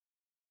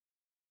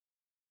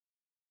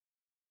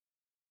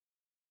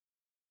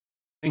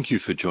Thank you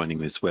for joining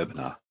this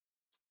webinar.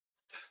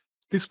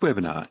 This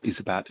webinar is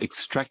about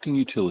extracting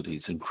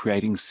utilities and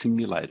creating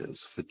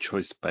simulators for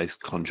choice-based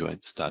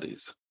conjoint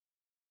studies.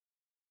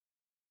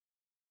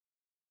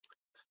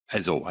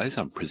 As always,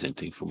 I'm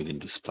presenting from within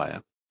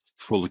Displayer.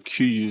 For all the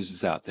Q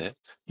users out there,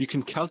 you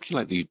can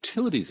calculate the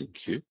utilities in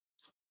Q,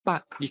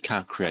 but you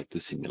can't create the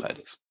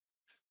simulators.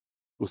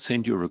 We'll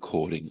send you a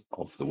recording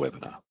of the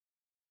webinar.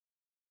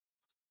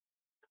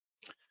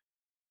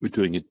 We're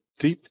doing a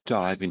deep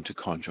dive into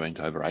Conjoint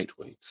over 8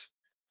 weeks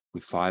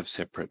with 5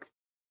 separate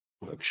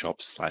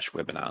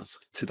workshops/webinars.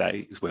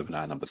 Today is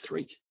webinar number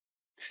 3.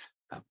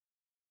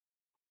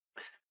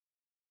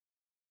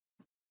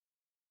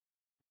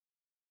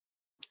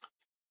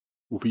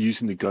 We'll be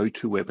using the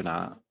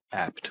GoToWebinar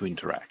app to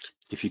interact.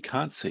 If you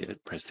can't see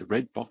it, press the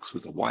red box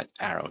with a white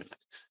arrow in it.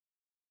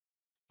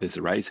 There's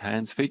a raise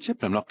hands feature,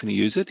 but I'm not going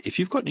to use it. If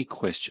you've got any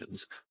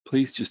questions,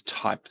 please just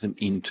type them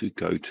into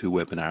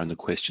GoToWebinar in the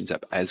questions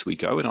app as we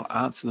go, and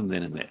I'll answer them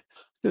then and there.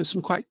 There's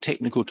some quite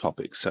technical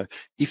topics, so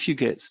if you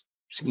get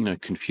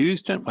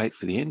confused, don't wait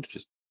for the end,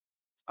 just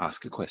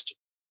ask a question.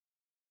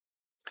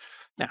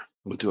 Now,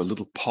 we'll do a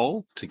little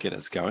poll to get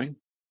us going.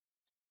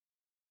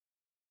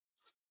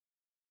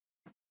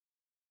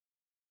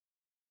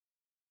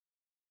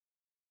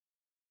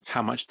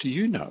 How much do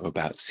you know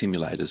about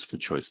simulators for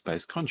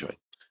choice-based conjoint?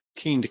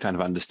 Keen to kind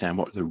of understand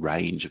what the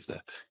range of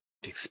the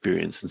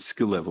experience and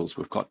skill levels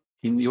we've got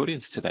in the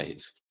audience today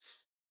is.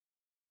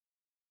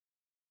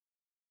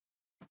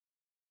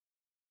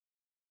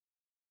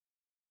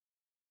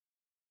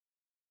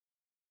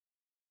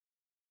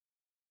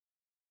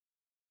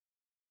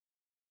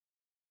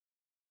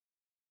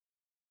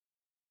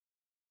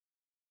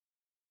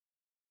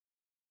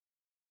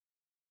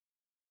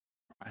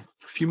 Right.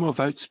 A few more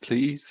votes,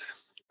 please.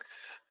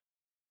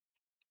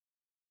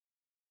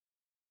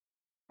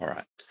 All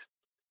right.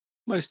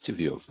 Most of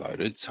you have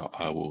voted, so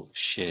I will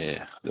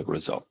share the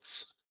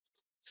results.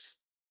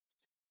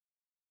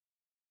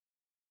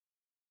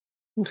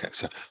 Okay,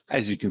 so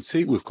as you can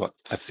see, we've got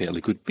a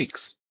fairly good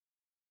mix.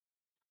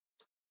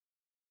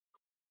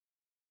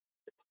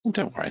 And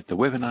don't worry, the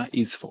webinar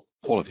is for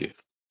all of you.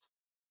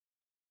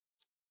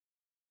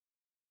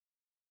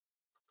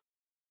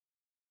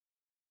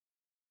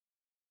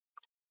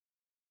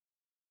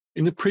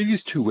 In the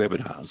previous 2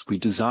 webinars, we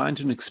designed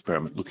an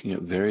experiment looking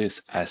at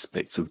various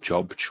aspects of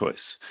job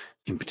choice.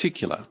 In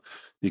particular,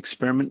 the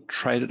experiment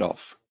traded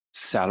off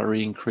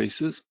salary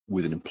increases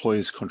with an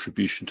employer's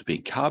contribution to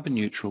being carbon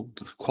neutral,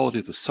 the quality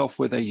of the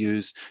software they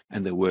use,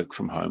 and their work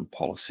from home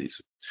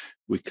policies.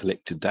 We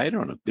collected data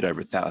on a bit over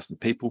 1,000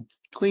 people,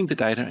 cleaned the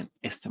data, and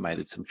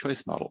estimated some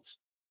choice models.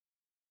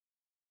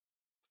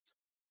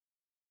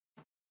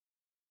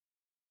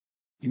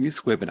 In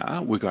this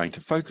webinar, we're going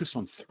to focus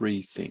on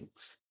 3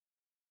 things.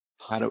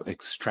 How to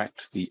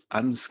extract the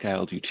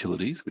unscaled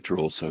utilities, which are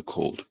also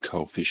called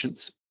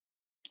coefficients.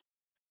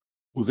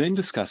 We'll then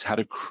discuss how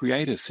to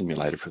create a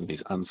simulator from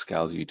these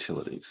unscaled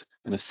utilities.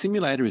 And a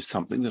simulator is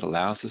something that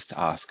allows us to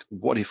ask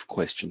what-if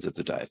questions of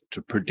the data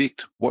to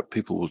predict what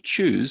people will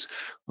choose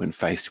when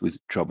faced with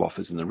job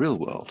offers in the real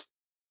world.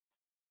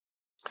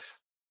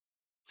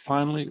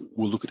 Finally,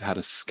 we'll look at how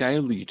to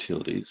scale the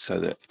utilities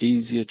so they're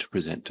easier to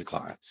present to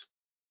clients.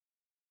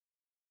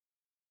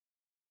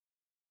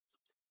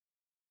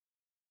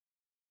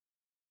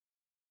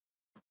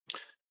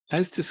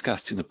 As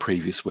discussed in the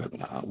previous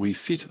webinar, we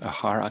fit a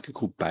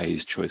hierarchical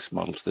Bayes choice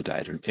model to the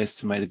data and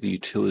estimated the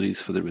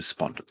utilities for the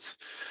respondents.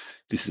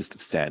 This is the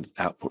standard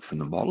output from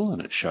the model,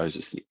 and it shows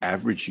us the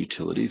average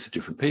utilities of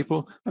different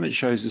people, and it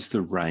shows us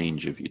the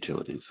range of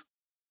utilities.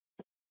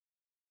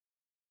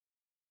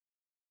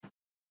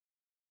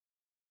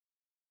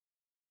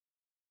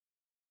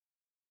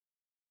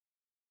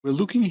 We're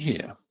looking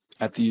here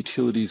at the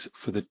utilities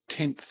for the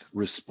 10th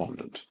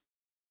respondent.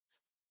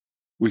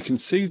 We can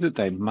see that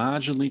they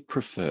marginally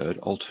preferred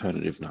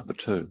alternative number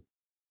 2.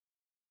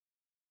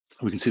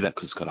 We can see that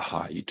because it's got a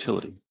higher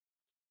utility.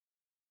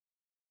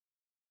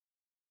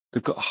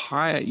 They've got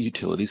higher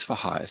utilities for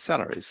higher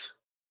salaries.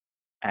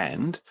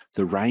 And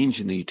the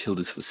range in the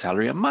utilities for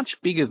salary are much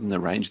bigger than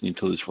the range in the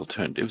utilities for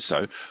alternatives.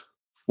 So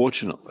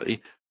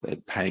fortunately, they're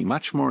paying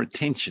much more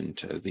attention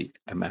to the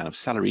amount of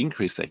salary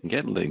increase they can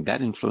get and letting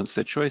that influence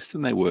their choice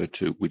than they were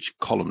to which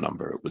column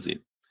number it was in.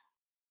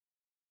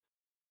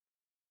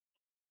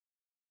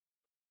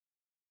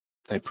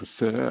 They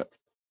prefer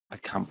a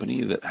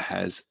company that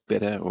has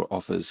better or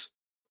offers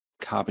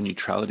carbon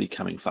neutrality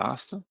coming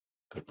faster.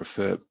 They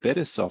prefer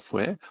better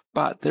software,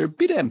 but they're a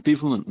bit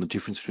ambivalent in the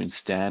difference between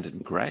standard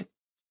and great.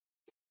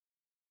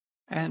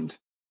 And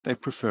they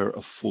prefer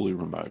a fully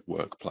remote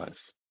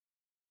workplace.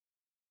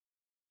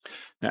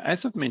 Now,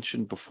 as I've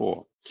mentioned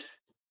before,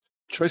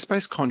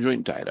 choice-based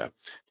conjoint data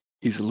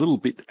is a little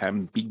bit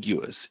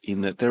ambiguous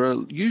in that there are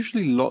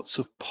usually lots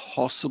of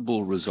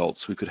possible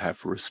results we could have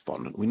for a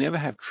respondent. We never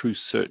have true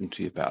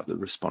certainty about the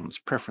respondent's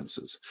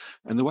preferences.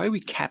 And the way we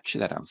capture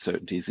that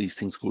uncertainty is these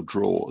things called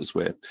draws,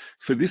 where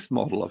for this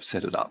model, I've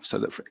set it up so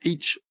that for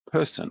each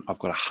person, I've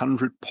got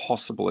 100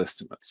 possible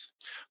estimates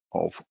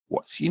of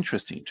what's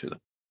interesting to them.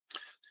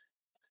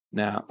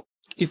 Now,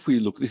 if we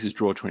look, this is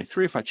draw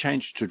 23. If I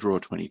change to draw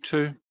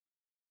 22,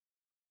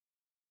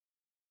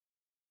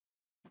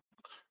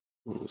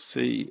 we'll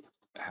see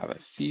how they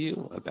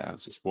feel about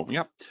just warming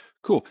up.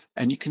 Cool.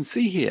 And you can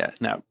see here,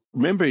 now,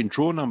 remember in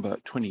draw number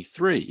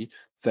 23,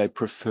 they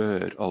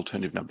preferred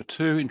alternative number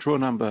 2. In draw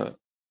number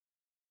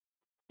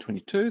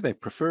 22, they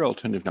prefer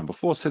alternative number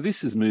 4. So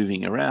this is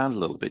moving around a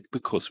little bit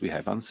because we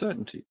have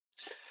uncertainty.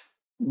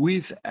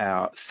 With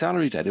our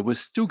salary data, we're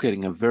still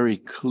getting a very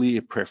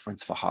clear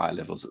preference for higher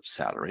levels of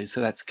salary. So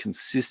that's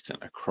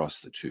consistent across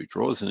the 2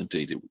 draws. And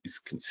indeed, it is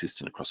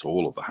consistent across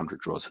all of the 100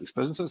 draws for this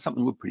person. So it's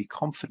something we're pretty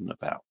confident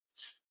about.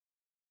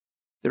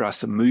 There are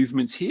some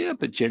movements here,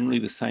 but generally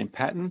the same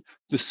pattern.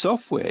 The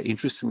software,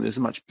 interestingly, there's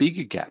a much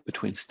bigger gap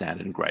between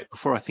standard and great.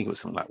 Before, I think it was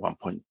something like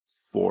 1.4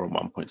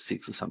 and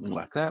 1.6 or something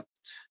like that.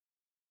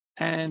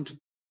 And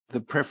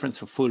the preference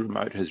for fully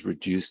remote has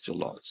reduced a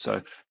lot.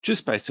 So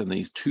just based on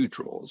these 2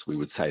 draws, we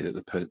would say that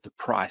the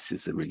price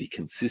is the really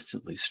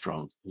consistently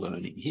strong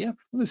learning here.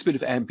 And there's a bit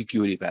of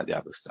ambiguity about the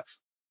other stuff.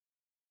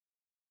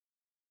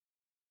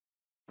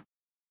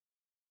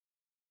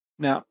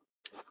 Now,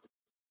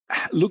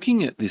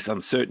 looking at this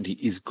uncertainty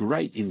is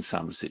great in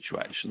some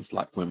situations,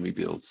 like when we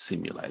build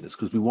simulators,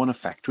 because we want to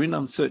factor in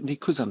uncertainty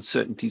because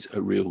uncertainty is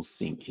a real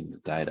thing in the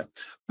data.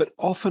 But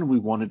often we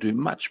want to do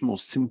much more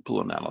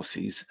simple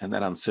analyses, and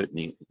that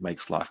uncertainty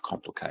makes life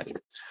complicated.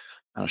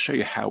 And I'll show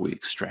you how we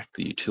extract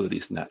the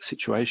utilities in that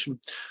situation.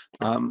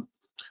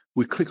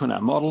 We click on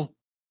our model.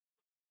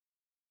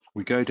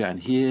 We go down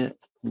here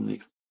in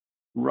the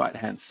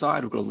right-hand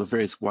side, we've got all the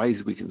various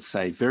ways we can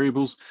save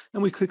variables,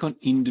 and we click on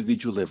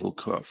individual level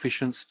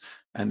coefficients,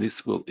 and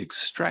this will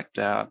extract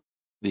out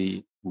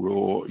the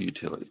raw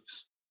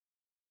utilities.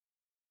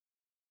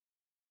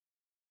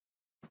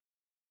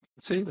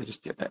 See, they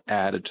just get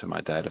added to my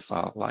data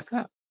file like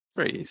that.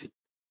 Very easy.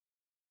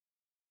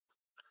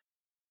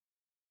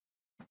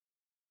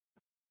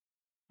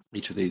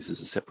 Each of these is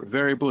a separate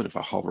variable, and if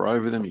I hover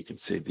over them, you can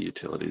see the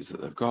utilities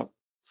that they've got.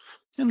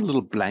 And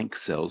little blank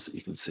cells that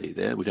you can see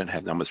there. We don't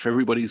have numbers for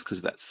everybody's because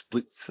of that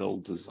split cell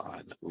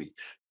design that we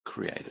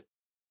created.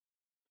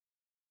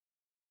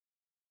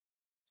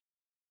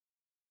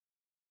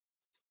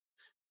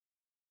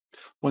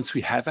 Once we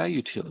have our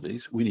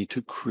utilities, we need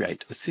to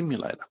create a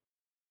simulator.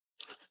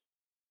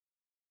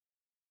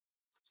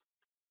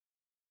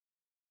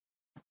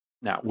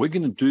 Now, we're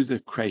going to do the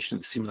creation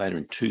of the simulator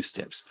in 2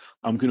 steps.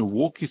 I'm going to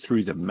walk you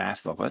through the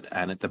math of it,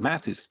 and the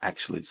math is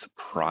actually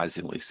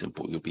surprisingly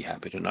simple. You'll be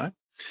happy to know.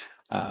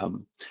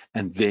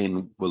 And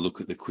then we'll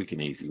look at the quick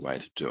and easy way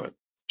to do it.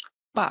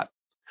 But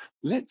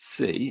let's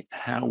see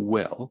how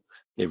well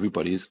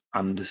everybody is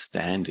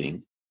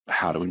understanding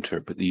how to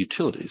interpret the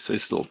utilities. So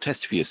this is a little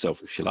test for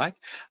yourself, if you like.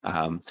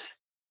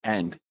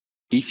 And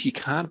if you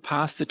can't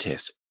pass the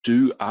test,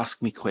 do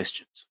ask me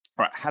questions.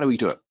 All right, how do we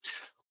do it?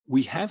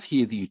 We have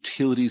here the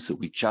utilities that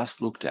we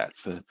just looked at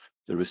for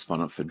the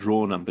respondent for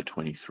draw number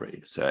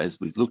 23. So as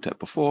we looked at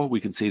before, we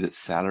can see that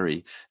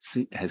salary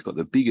has got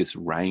the biggest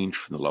range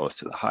from the lowest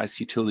to the highest.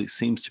 Utility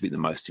seems to be the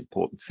most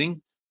important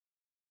thing.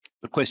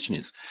 The question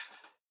is,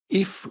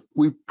 if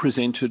we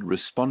presented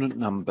respondent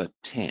number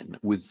 10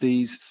 with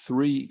these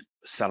 3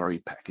 salary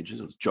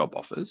packages or job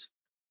offers,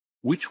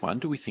 which one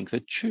do we think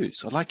they'd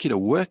choose? I'd like you to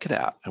work it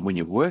out. And when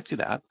you've worked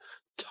it out,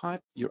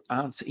 type your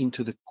answer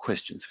into the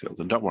questions field.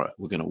 And don't worry,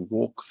 we're going to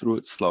walk through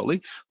it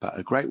slowly, but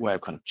a great way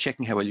of kind of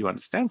checking how well you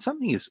understand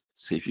something is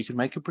see if you can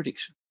make a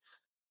prediction.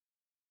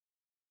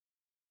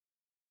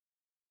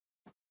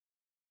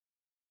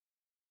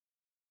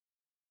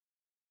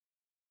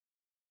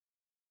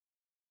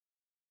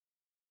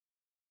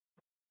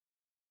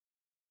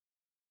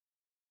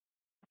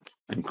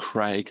 And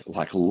Craig,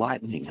 like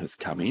lightning, has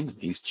come in.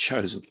 He's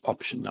chosen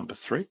option number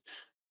 3.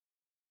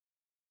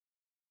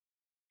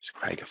 Is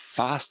Craig a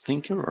fast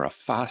thinker or a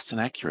fast and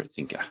accurate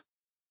thinker?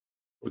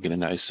 We're going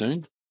to know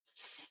soon.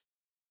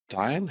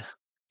 Diane,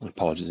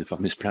 apologies if I've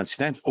mispronounced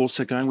your name,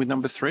 also going with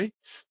number 3.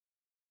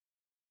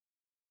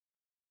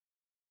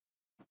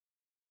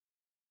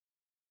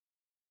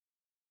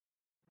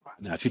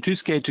 Now, if you're too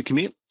scared to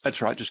commit,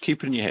 that's right, just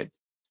keep it in your head.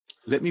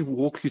 Let me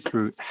walk you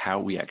through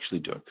how we actually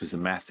do it, because the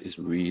math is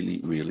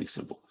really, really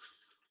simple.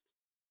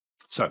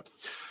 So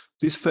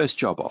this first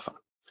job offer,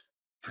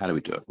 how do we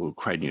do it? We'll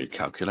create a new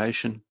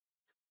calculation.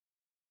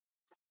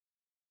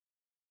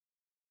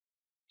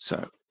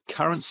 So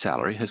current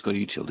salary has got a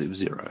utility of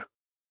 0.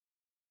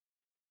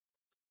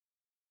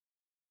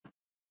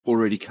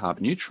 Already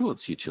carbon neutral,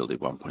 it's utility of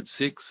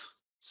 1.6.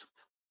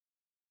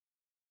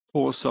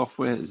 Poor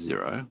software,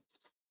 0.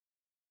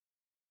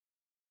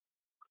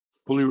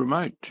 Fully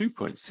remote,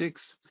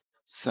 2.6.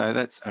 So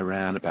that's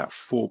around about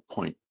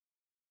 4.2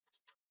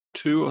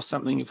 or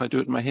something if I do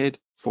it in my head.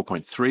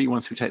 4.3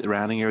 once we take the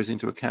rounding errors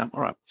into account.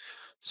 All right.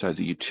 So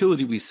the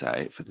utility we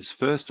say for this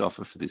first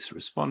offer for this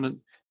respondent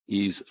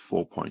is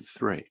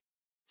 4.3.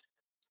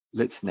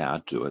 Let's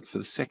now do it for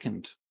the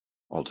second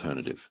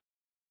alternative.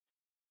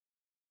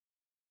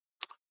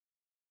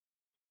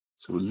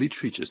 So we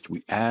literally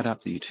we add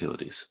up the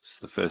utilities. It's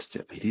the first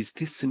step. It is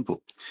this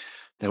simple.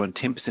 They want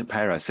 10%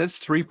 pay rise. So that's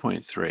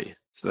 3.3.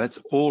 So that's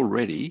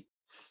already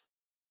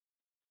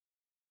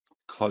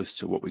close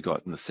to what we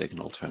got in the second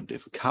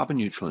alternative. Carbon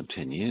neutral in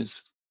 10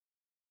 years,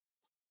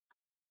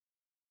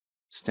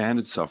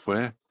 standard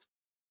software.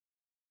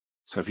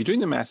 So if you're doing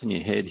the math in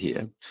your head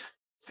here,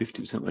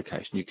 50%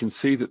 location, you can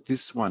see that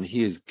this one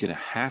here is going to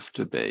have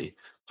to be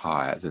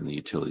higher than the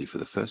utility for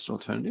the first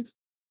alternative.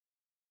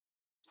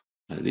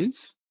 And it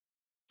is.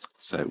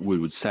 So we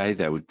would say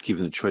they would,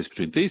 given the choice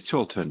between these two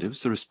alternatives,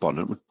 the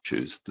respondent would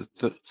choose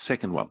the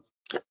second one.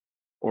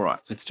 All right,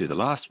 let's do the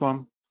last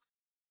one.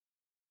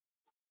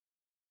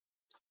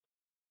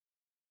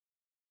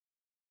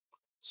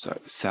 So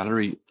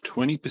salary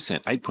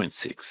 20%,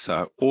 8.6.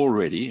 So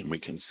already, and we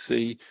can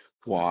see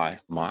why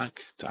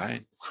Mike,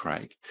 Diane,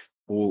 Craig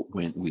all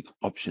went with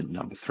option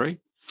number 3,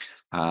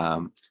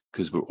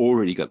 because we've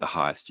already got the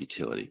highest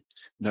utility.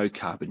 No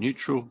carbon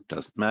neutral,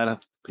 doesn't matter.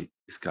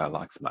 This guy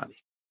likes money.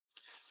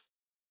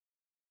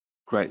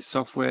 Great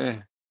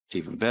software,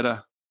 even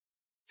better.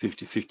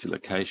 50-50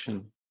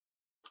 location.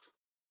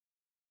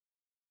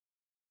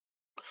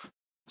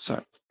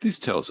 So this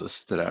tells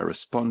us that our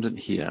respondent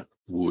here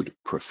would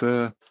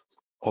prefer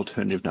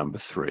alternative number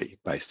 3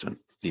 based on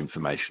the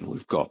information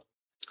we've got.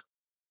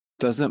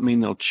 Does that mean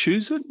they'll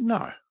choose it?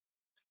 No.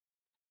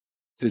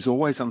 There's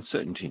always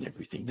uncertainty in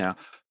everything. Now,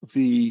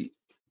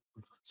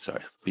 sorry,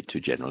 a bit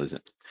too general, isn't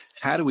it?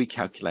 How do we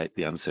calculate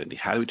the uncertainty?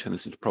 How do we turn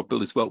this into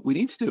probabilities? Well, we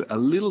need to do a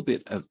little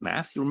bit of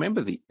math. You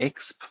remember the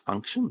exp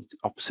function, the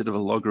opposite of a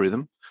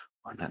logarithm,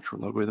 or a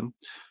natural logarithm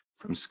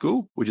from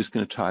school. We're just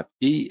going to type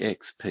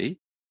exp.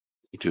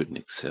 You do it in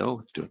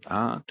Excel, do it in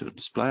R, do it in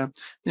Display.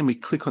 Then we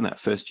click on that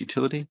first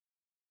utility.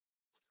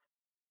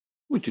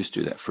 We just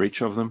do that for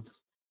each of them.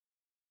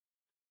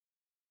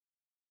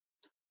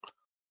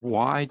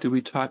 Why do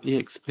we type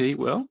exp?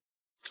 Well,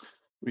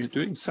 we're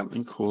doing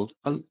something called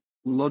a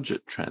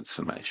logit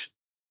transformation.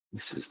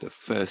 This is the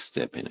first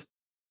step in it.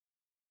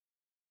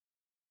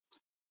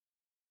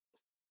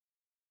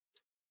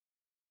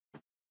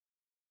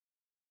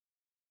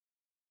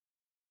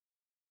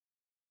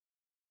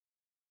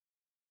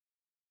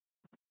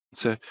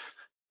 So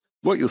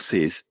what you'll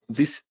see is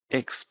this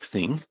exp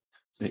thing,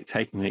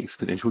 taking the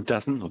exponential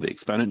doesn't, or the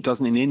exponent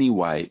doesn't in any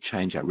way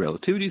change our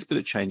relativities, but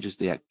it changes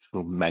the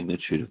actual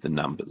magnitude of the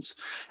numbers.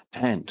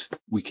 And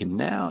we can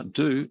now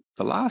do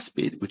the last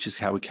bit, which is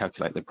how we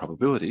calculate the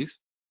probabilities,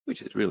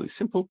 which is really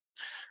simple.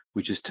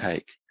 We just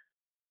take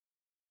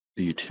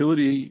the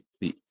utility,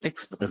 the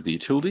exp of the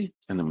utility,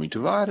 and then we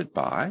divide it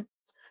by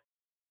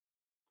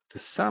the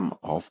sum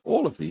of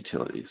all of the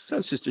utilities. So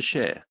it's just a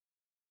share.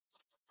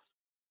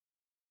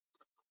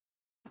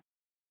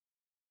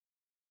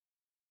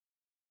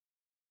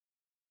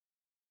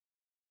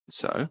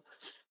 So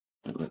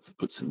let's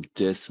put some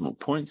decimal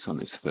points on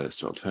this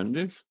first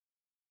alternative.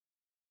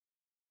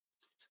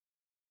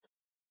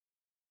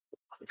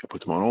 I can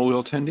put them on all the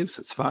alternatives,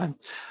 that's fine.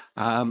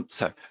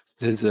 So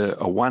there's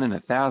a 1 in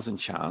 1,000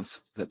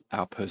 chance that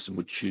our person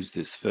would choose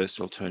this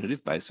first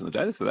alternative based on the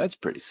data. So that's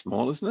pretty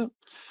small, isn't it?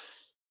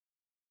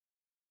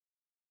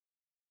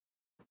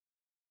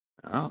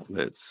 Now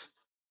let's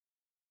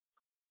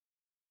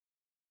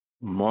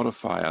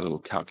modify our little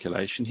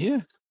calculation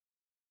here,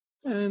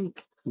 and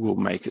we'll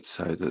make it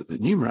so that the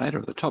numerator,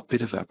 or the top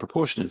bit of our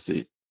proportion, is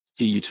the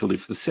E utility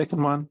for the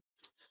second one.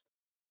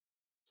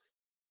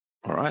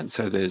 All right,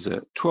 so there's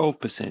a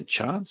 12%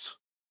 chance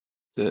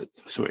a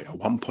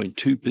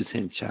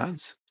 1.2%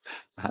 chance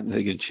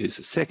they're going to choose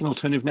the second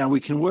alternative. Now we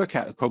can work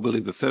out the probability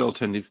of the third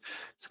alternative.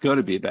 It's got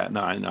to be about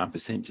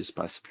 99% just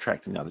by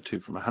subtracting the other 2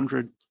 from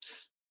 100.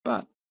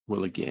 But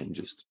we'll again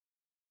just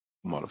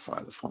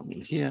modify the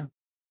formula here.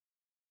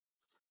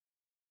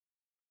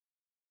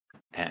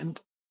 And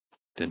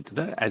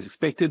as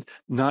expected,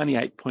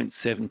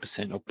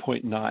 98.7% or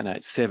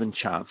 0.987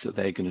 chance that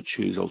they're going to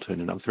choose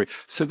alternative number 3.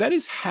 So that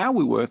is how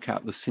we work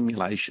out the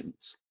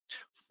simulations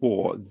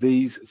for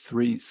these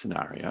 3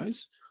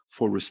 scenarios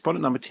for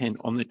respondent number 10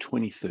 on the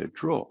 23rd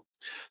draw.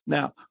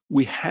 Now,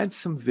 we had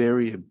some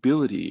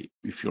variability,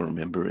 if you'll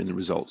remember, in the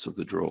results of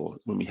the draw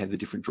when we had the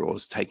different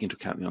draws take into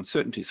account the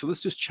uncertainty. So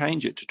let's just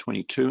change it to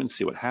 22 and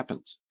see what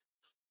happens.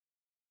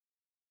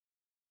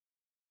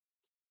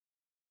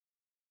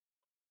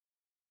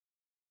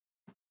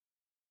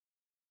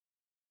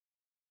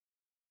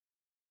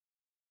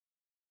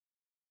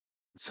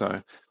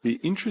 So the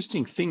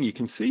interesting thing you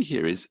can see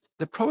here is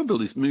the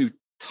probabilities moved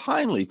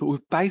tiny, but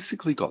we've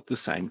basically got the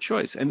same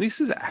choice. And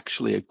this is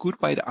actually a good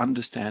way to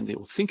understand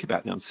or think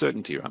about the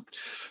uncertainty, right?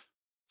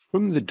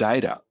 From the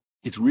data,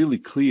 it's really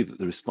clear that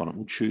the respondent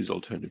will choose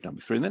alternative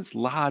number 3, and that's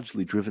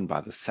largely driven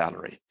by the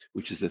salary,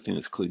 which is the thing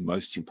that's clearly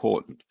most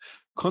important.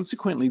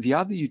 Consequently, the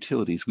other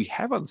utilities, we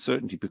have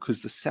uncertainty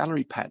because the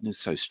salary pattern is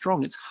so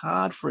strong, it's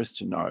hard for us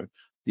to know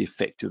the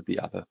effect of the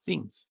other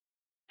things.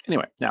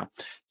 Anyway, now,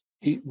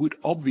 it would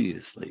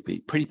obviously be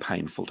pretty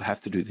painful to have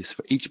to do this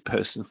for each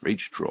person, for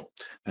each draw,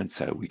 and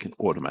so we can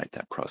automate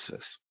that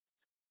process.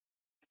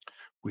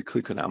 We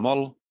click on our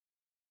model,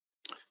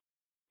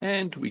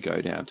 and we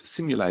go down to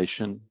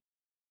simulation,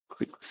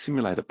 click the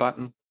simulator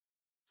button,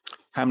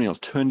 How many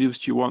alternatives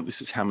do you want?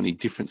 This is how many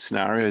different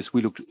scenarios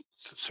we looked at.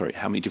 Sorry,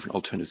 how many different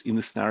alternatives in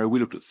the scenario? We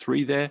looked at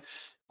 3 there.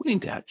 When in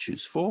doubt,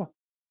 choose 4.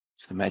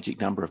 It's the magic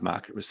number of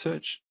market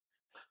research.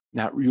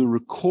 Now, you'll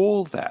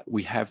recall that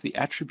we have the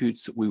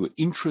attributes that we were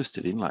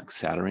interested in, like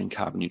salary and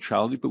carbon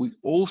neutrality, but we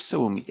also,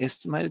 when we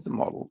estimated the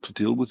model to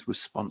deal with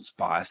response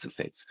bias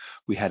effects,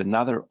 we had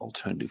another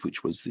alternative,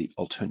 which was the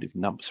alternative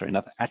number, sorry,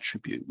 another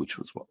attribute, which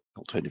was what?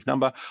 Alternative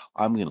number.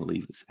 I'm going to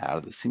leave this out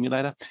of the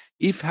simulator.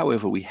 If,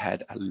 however, we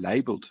had a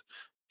labeled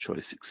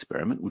choice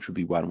experiment, which would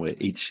be one where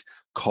each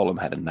column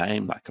had a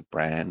name, like a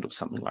brand or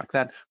something like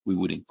that, we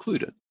would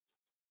include it.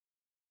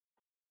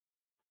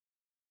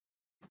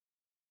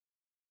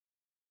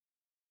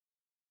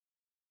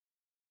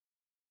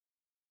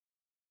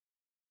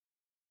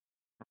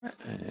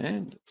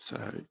 And so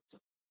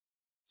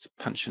it's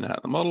punching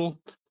out the model.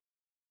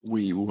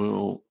 We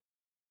will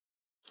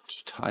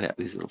just tidy up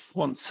these little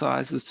font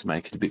sizes to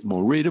make it a bit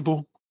more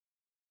readable.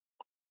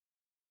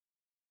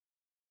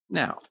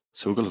 Now,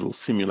 so we've got a little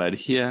simulator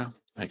here.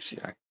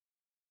 Actually, I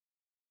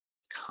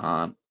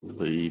can't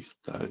leave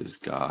those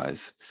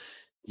guys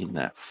in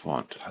that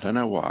font. I don't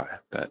know why,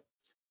 but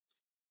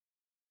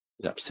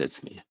it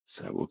upsets me.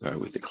 So we'll go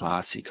with the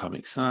classy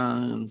Comic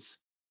Sans,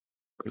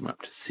 bring them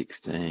up to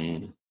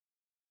 16.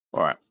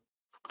 All right,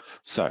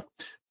 so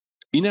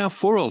in our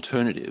 4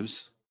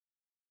 alternatives,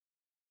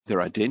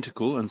 they're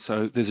identical, and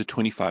so there's a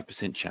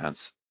 25%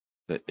 chance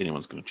that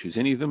anyone's going to choose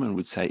any of them, and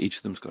would say each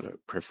of them's got a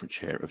preference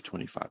share of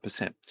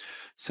 25%.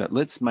 So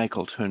let's make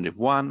alternative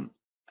 1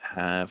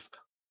 have,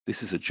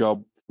 this is a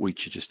job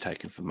which you're just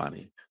taking for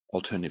money.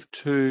 Alternative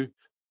 2,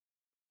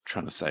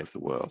 trying to save the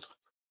world.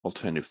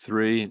 Alternative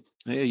 3,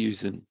 they're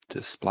using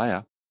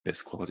Displayer,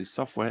 best quality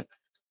software.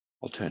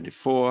 Alternative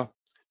 4,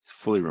 it's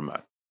fully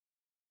remote.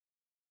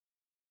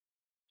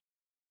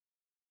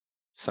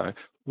 So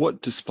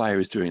what Displayer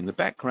is doing in the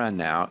background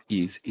now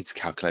is it's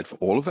calculated for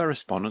all of our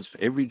respondents,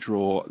 for every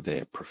draw,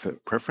 their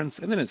preference,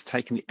 and then it's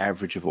taken the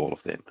average of all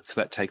of them.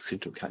 So that takes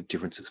into account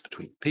differences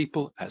between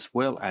people as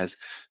well as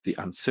the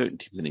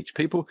uncertainty within each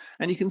people.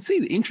 And you can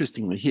see that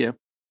interestingly here,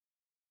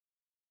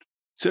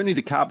 certainly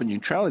the carbon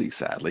neutrality,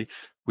 sadly,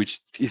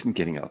 which isn't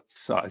getting a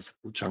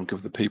sizable chunk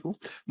of the people.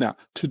 Now,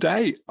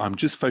 today, I'm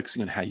just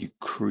focusing on how you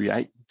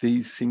create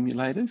these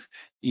simulators.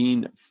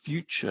 In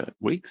future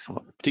weeks,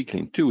 well,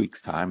 particularly in 2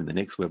 weeks' time, in the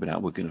next webinar,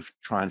 we're going to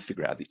try and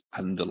figure out the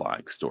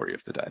underlying story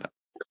of the data.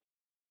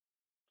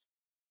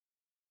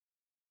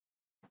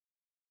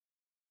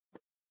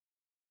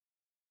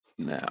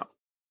 Now,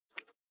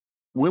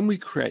 when we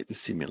create the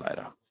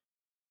simulator,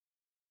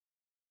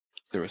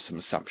 there are some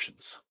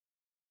assumptions.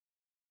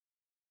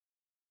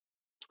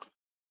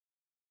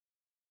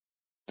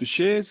 The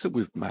shares that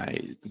we've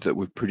made, that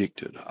we've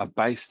predicted, are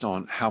based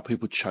on how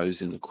people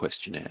chose in the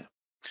questionnaire.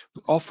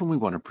 Often we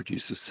want to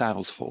produce a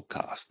sales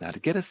forecast. Now, to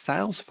get a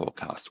sales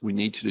forecast, we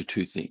need to do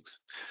 2 things.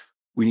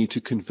 We need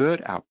to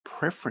convert our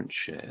preference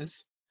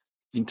shares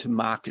into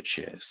market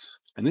shares.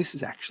 And this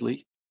is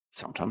actually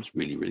sometimes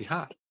really, really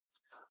hard.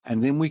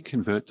 And then we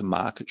convert the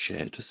market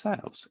share to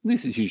sales. And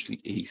this is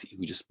usually easy.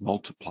 We just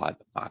multiply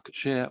the market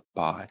share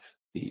by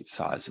the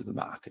size of the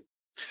market.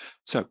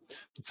 So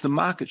it's the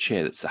market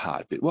share that's the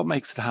hard bit. What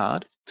makes it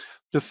hard?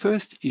 The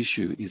first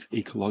issue is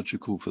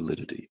ecological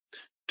validity.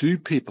 Do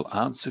people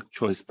answer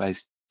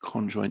choice-based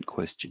conjoint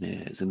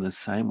questionnaires in the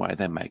same way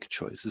they make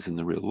choices in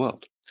the real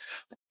world?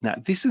 Now,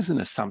 this is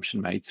an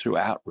assumption made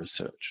throughout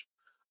research.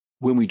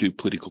 When we do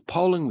political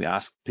polling, we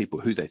ask people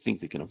who they think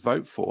they're going to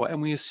vote for,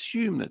 and we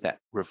assume that that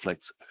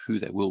reflects who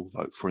they will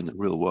vote for in the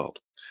real world.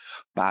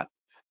 But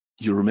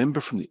you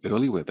remember from the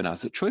early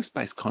webinars that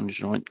choice-based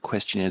conjoint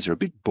questionnaires are a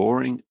bit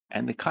boring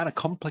and they're kind of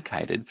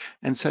complicated.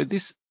 And so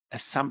this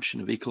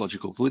assumption of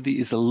ecological validity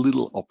is a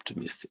little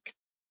optimistic.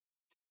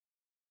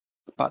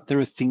 But there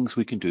are things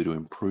we can do to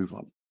improve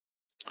on.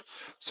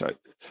 So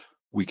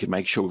we can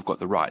make sure we've got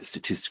the right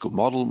statistical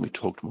model, and we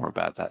talked more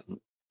about that in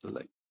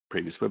the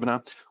previous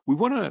webinar. We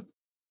want to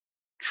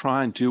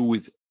try and deal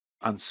with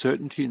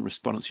uncertainty in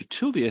respondents'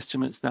 utility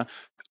estimates. Now,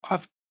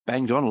 I've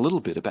banged on a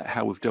little bit about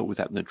how we've dealt with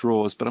that in the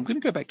draws, but I'm going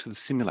to go back to the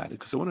simulator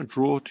because I want to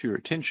draw to your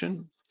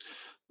attention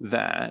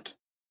that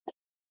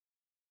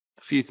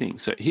a few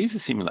things. So here's a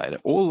simulator.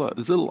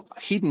 There's a little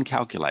hidden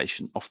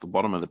calculation off the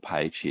bottom of the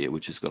page here,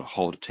 which has got a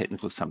whole lot of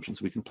technical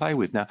assumptions we can play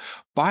with. Now,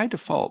 by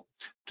default,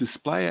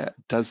 Displayer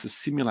does the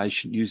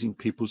simulation using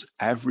people's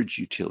average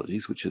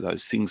utilities, which are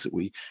those things that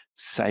we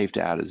saved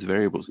out as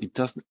variables. It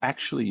doesn't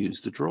actually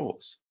use the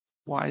draws.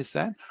 Why is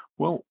that?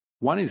 Well,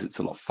 1 is it's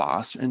a lot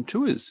faster, and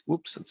 2 is,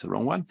 whoops, that's the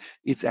wrong one.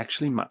 It's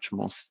actually much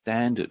more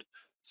standard.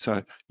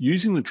 So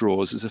using the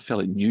draws is a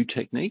fairly new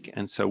technique,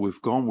 and so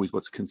we've gone with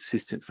what's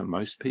consistent for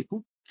most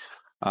people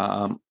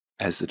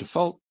as the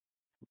default,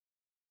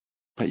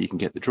 but you can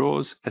get the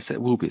draws. As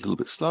that will be a little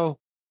bit slow.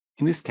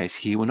 In this case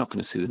here, we're not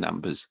going to see the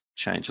numbers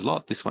change a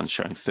lot. This one's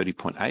showing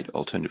 30.8,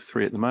 alternative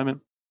 3 at the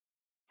moment.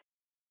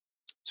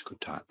 It's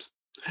good times.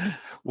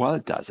 While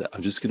it does it,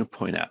 I'm just going to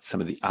point out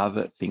some of the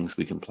other things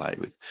we can play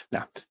with.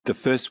 Now, the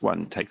first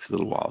one takes a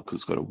little while because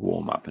it's got to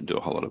warm up and do a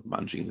whole lot of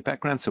munging in the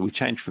background. So we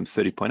change from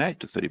 30.8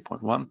 to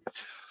 30.1.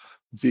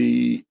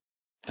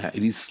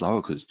 It is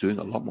slower because it's doing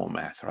a lot more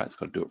math, right? It's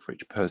got to do it for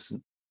each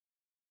person.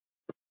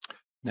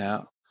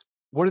 Now,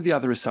 what are the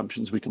other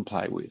assumptions we can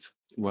play with?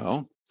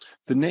 Well,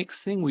 the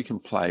next thing we can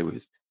play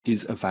with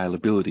is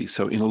availability.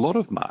 So in a lot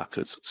of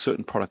markets,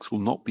 certain products will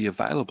not be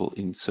available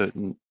in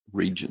certain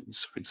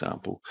regions, for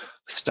example,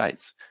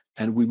 states,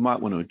 and we might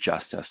want to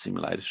adjust our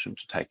simulation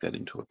to take that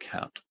into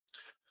account.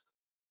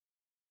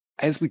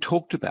 As we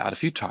talked about a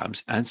few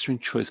times, answering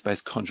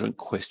choice-based conjoint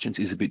questions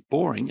is a bit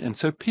boring, and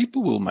so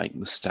people will make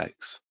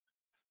mistakes.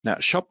 Now,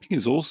 shopping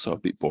is also a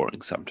bit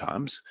boring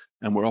sometimes,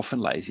 and we're often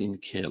lazy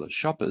and careless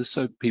shoppers,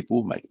 so people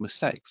will make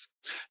mistakes.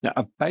 Now,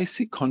 a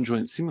basic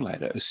conjoint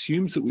simulator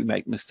assumes that we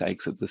make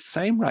mistakes at the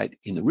same rate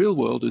in the real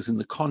world as in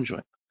the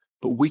conjoint,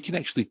 but we can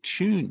actually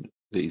tune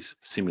these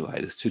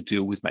simulators to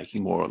deal with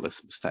making more or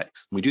less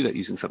mistakes. We do that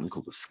using something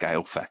called the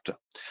scale factor.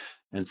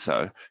 And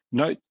so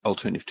note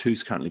alternative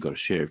 2's currently got a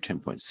share of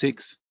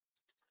 10.6.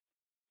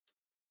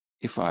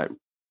 If I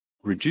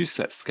reduce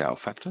that scale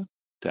factor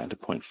down to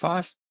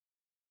 0.5,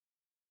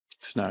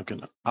 it's now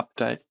going to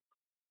update.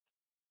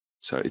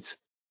 So it's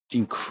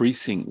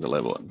increasing the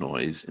level of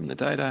noise in the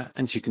data.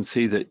 And you can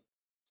see that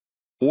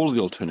all of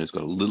the alternatives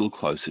got a little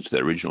closer to the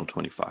original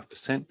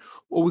 25%.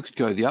 Or we could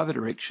go the other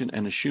direction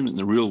and assume that in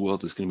the real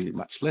world there's going to be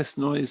much less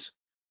noise.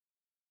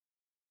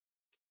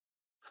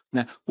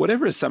 Now,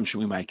 whatever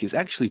assumption we make is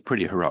actually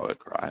pretty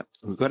heroic, right?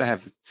 We've got to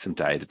have some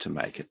data to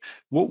make it.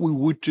 What we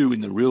would do in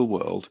the real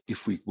world,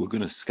 if we were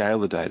going to scale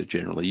the data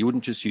generally, you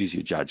wouldn't just use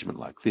your judgment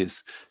like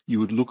this. You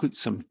would look at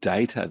some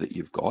data that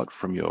you've got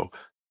from your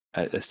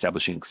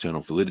establishing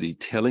external validity,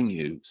 telling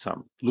you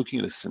looking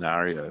at a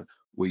scenario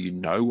where you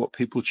know what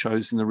people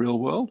chose in the real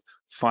world,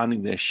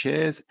 finding their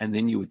shares, and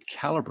then you would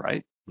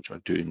calibrate, which I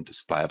do in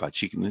display by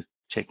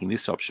checking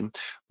this option,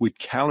 we'd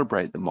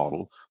calibrate the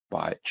model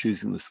by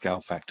choosing the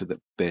scale factor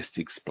that best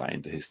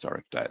explained the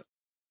historic data.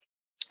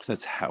 So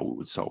that's how we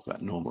would solve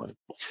that normally.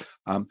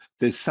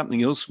 There's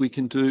something else we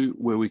can do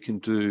where we can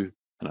do,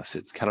 and I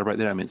said calibrate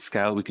there, I meant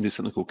scale. We can do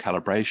something called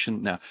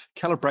calibration. Now,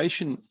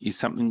 calibration is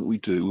something that we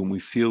do when we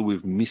feel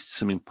we've missed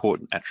some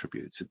important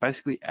attributes. It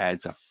basically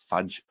adds a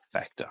fudge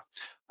factor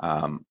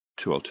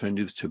to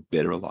alternatives to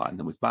better align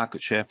them with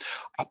market share.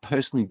 I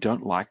personally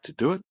don't like to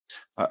do it.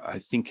 I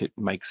think it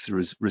makes the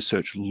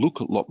research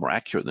look a lot more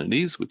accurate than it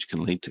is, which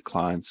can lead to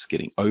clients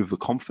getting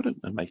overconfident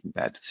and making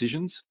bad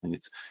decisions. And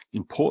it's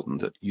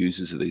important that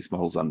users of these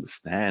models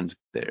understand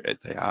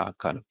they are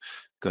kind of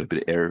got a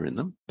bit of error in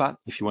them. But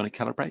if you want to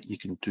calibrate, you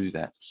can do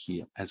that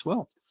here as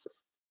well.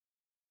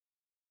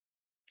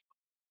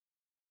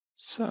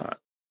 So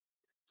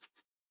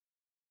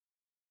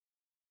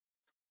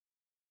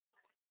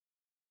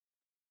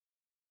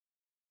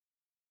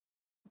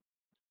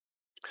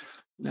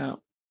now,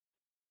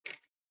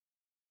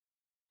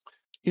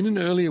 in an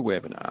earlier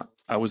webinar,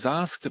 I was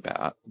asked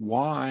about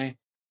why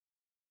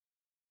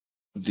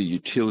the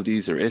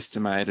utilities are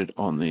estimated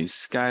on these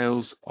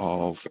scales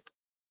of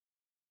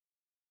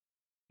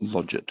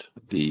logit,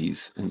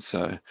 these. And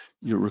so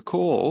you'll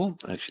recall,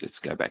 actually, let's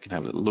go back and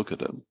have a look at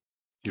them.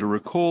 You'll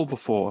recall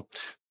before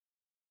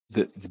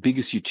that the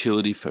biggest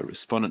utility for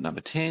respondent number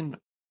 10,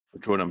 for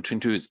draw number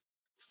 22 is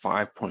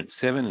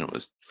 5.7, and it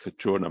was for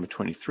draw number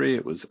 23,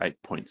 it was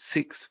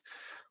 8.6.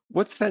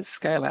 What's that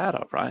scale out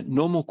of, right?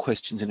 Normal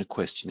questions in a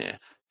questionnaire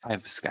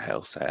have a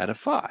scale, say, out of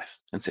 5.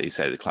 And so you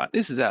say to the client,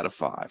 this is out of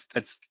 5.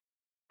 That's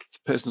the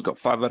person's got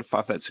 5 out of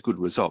 5, that's a good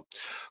result.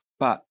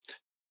 But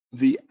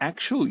the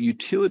actual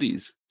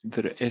utilities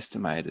that are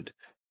estimated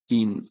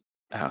in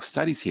our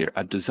studies here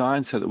are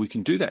designed so that we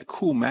can do that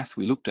cool math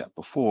we looked at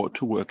before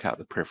to work out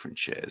the preference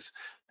shares.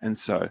 And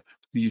so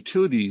the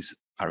utilities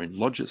are in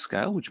logit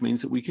scale, which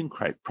means that we can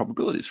create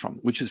probabilities from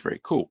them, which is very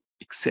cool,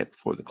 except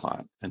for the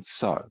client. And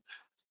so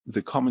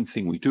the common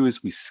thing we do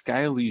is we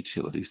scale the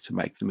utilities to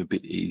make them a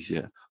bit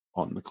easier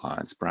on the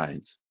client's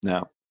brains.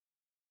 Now,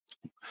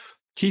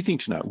 key thing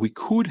to know, we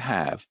could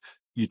have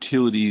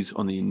utilities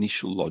on the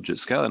initial logit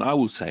scale, and I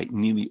will say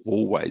nearly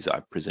always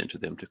I've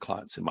presented them to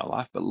clients in my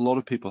life, but a lot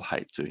of people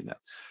hate doing that.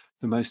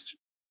 The most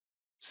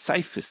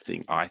safest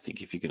thing, I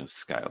think, if you're going to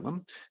scale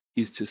them,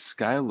 is to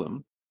scale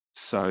them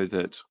so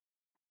that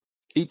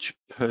each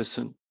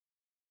person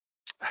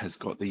has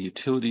got the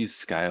utilities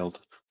scaled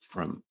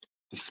from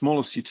the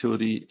smallest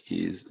utility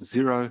is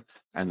 0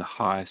 and the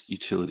highest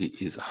utility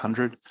is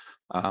 100.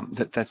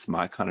 That's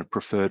my kind of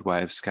preferred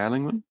way of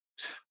scaling them.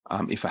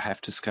 If I have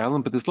to scale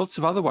them, but there's lots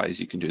of other ways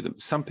you can do them.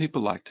 Some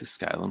people like to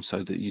scale them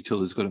so that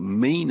utility's got a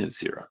mean of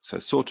 0. So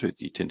sawtooth,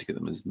 you tend to get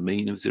them as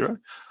mean of 0.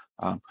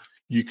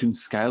 You can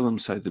scale them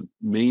so the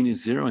mean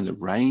is 0 and the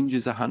range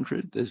is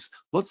 100. There's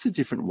lots of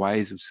different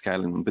ways of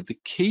scaling them, but the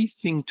key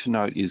thing to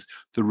note is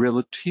the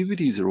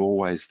relativities are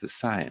always the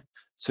same.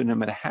 So no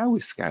matter how we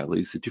scale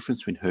these, the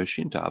difference between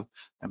Hershey and Dove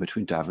and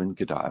between Dove and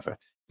Godiva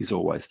is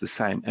always the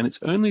same. And it's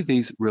only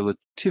these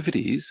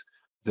relativities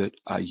that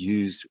are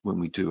used when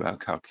we do our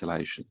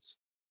calculations.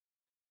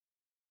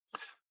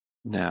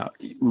 Now,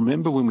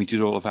 remember when we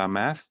did all of our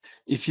math?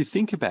 If you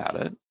think about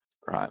it,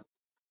 right,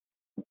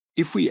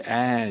 if we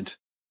add,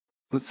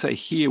 let's say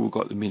here we've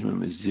got the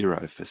minimum as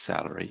 0 for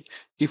salary.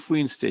 If we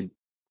instead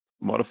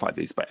modify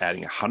these by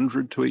adding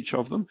 100 to each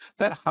of them,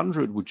 that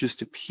 100 would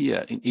just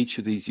appear in each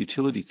of these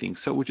utility things.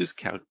 So we'll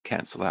just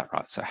cancel out,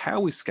 right? So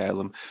how we scale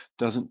them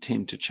doesn't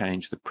tend to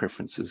change the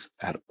preferences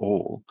at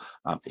all,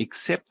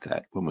 except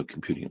that when we're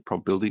computing a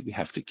probability, we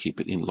have to keep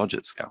it in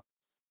logit scale.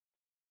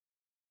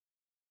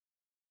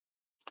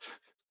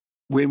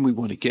 When we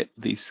want to get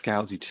these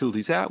scaled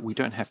utilities out, we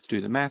don't have to do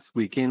the math.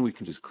 We can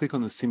just click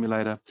on the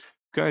simulator,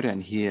 go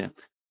down here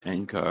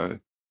and go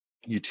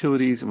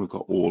utilities, and we've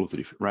got all of the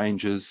different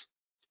ranges.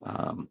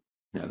 The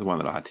one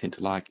that I tend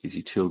to like is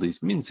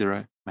utilities min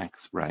 0,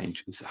 max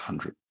range is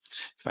 100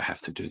 if I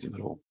have to do them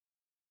at all.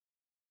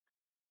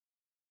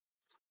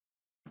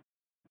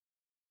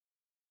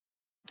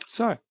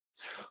 So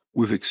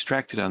we've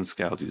extracted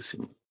unscaled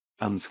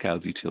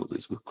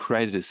utilities. We've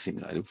created a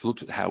simulator. We've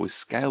looked at how we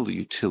scale the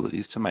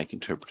utilities to make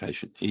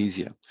interpretation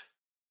easier.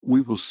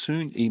 We will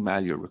soon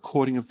email you a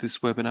recording of this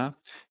webinar.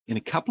 In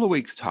a couple of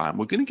weeks' time,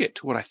 we're going to get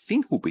to what I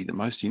think will be the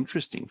most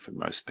interesting for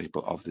most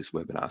people of this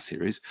webinar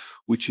series,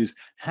 which is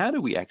how do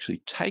we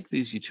actually take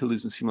these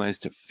utilities and simulators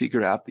to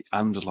figure out the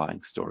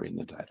underlying story in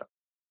the data.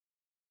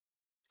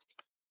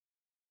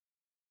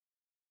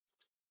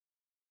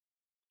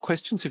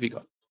 Questions have you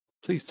got?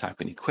 Please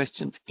type any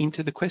questions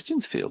into the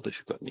questions field if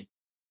you've got any.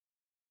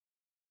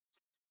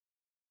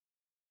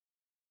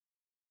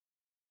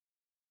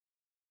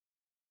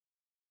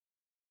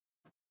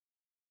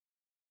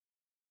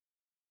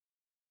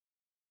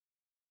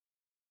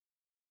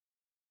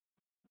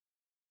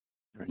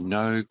 There are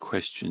no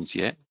questions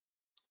yet.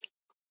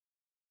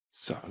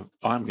 So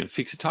I'm going to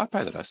fix a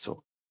typo that I saw,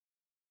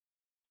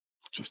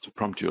 just to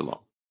prompt you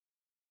along.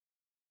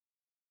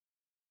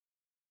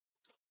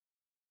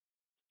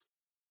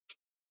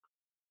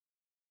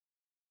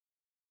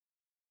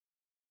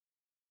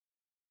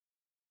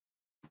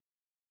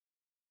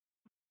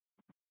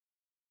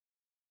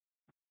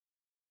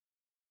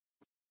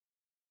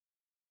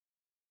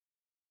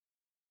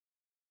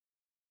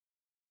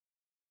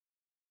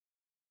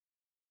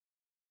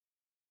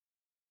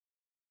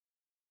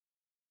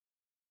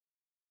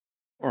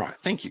 All right,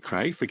 thank you,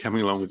 Craig, for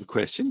coming along with the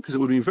question, because it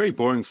would be very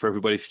boring for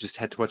everybody if you just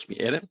had to watch me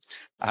edit.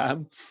 I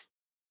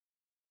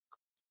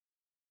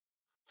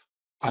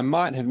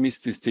might have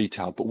missed this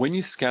detail, but when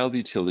you scale the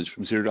utilities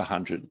from 0 to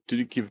 100,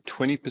 did it give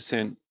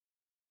 20%?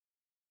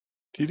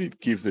 Did it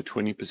give the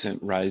 20%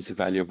 raise the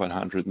value of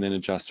 100 and then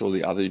adjust all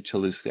the other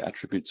utilities for the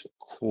attributes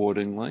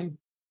accordingly?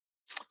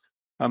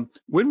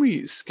 When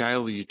we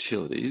scale the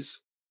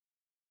utilities,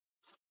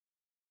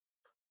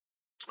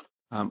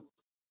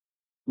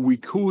 we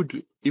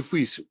could, if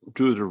we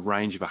do it at a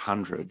range of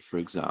 100, for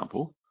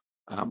example,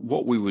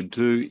 what we would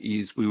do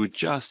is we would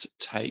just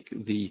take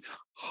the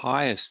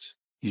highest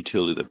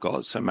utility they've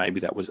got, so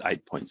maybe that was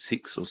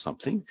 8.6 or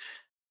something,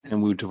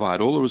 and we would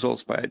divide all the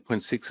results by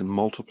 8.6 and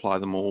multiply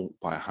them all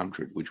by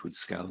 100, which would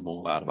scale them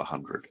all out of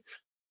 100.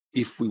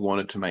 If we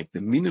wanted to make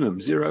the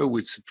minimum 0,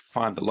 we'd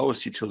find the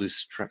lowest utility,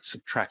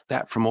 subtract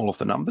that from all of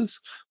the numbers,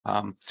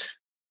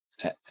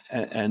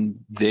 and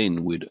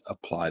then we'd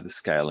apply the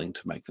scaling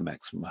to make the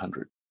maximum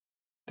 100.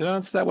 Did I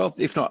answer that well?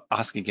 If not,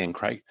 ask again,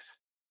 Craig.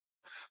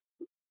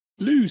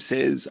 Lou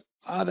says,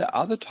 are there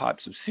other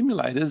types of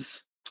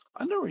simulators?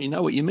 I don't really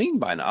know what you mean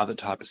by an other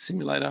type of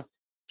simulator.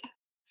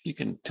 If you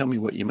can tell me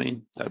what you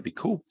mean, that'd be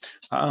cool.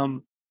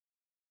 I'll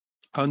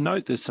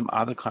note there's some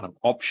other kind of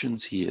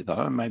options here,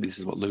 though. Maybe this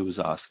is what Lou was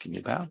asking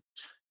about.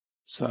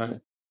 So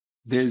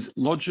there's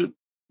Logit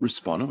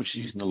Responder, which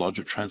is using the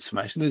Logit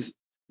transformation. There's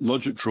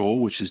Logit Draw,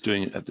 which is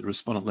doing it at the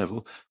respondent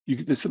level.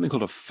 There's something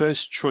called a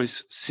first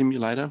choice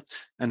simulator.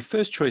 And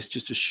first choice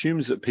just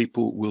assumes that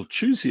people will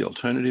choose the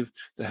alternative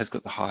that has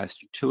got the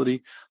highest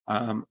utility,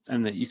 and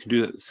that you can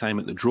do that the same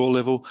at the draw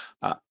level.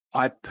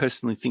 I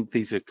personally think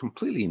these are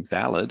completely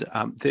invalid.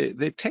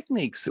 They're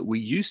techniques that we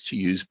used to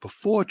use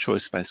before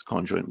choice-based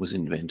conjoint was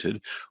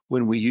invented,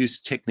 when we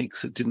used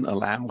techniques that didn't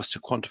allow us to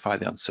quantify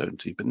the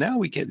uncertainty. But now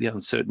we get the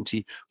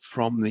uncertainty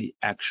from the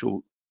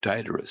actual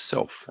data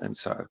itself. And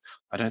so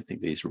I don't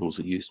think these rules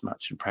are used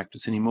much in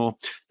practice anymore.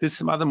 There's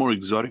some other more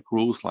exotic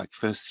rules like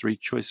first three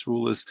choice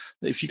rulers.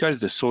 If you go to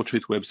the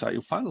Sawtooth website,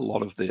 you'll find a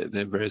lot of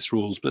their various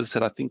rules. But as I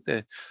said, I think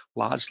they're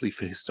largely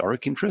for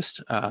historic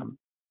interest. But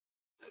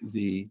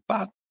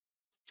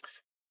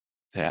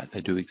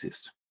they do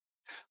exist.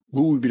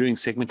 Will we be doing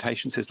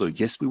segmentation, says Lou?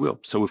 Yes, we will.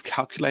 So we've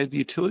calculated the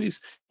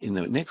utilities. In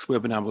the next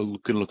webinar, we're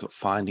going to look at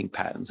finding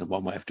patterns, and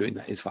one way of doing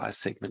that is via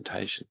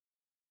segmentation.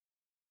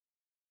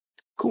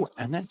 Cool,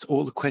 and that's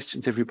all the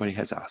questions everybody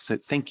has asked. So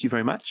thank you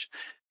very much.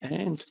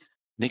 And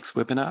next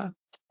webinar,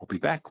 I'll be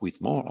back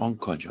with more on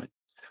Conjoint.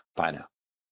 Bye now.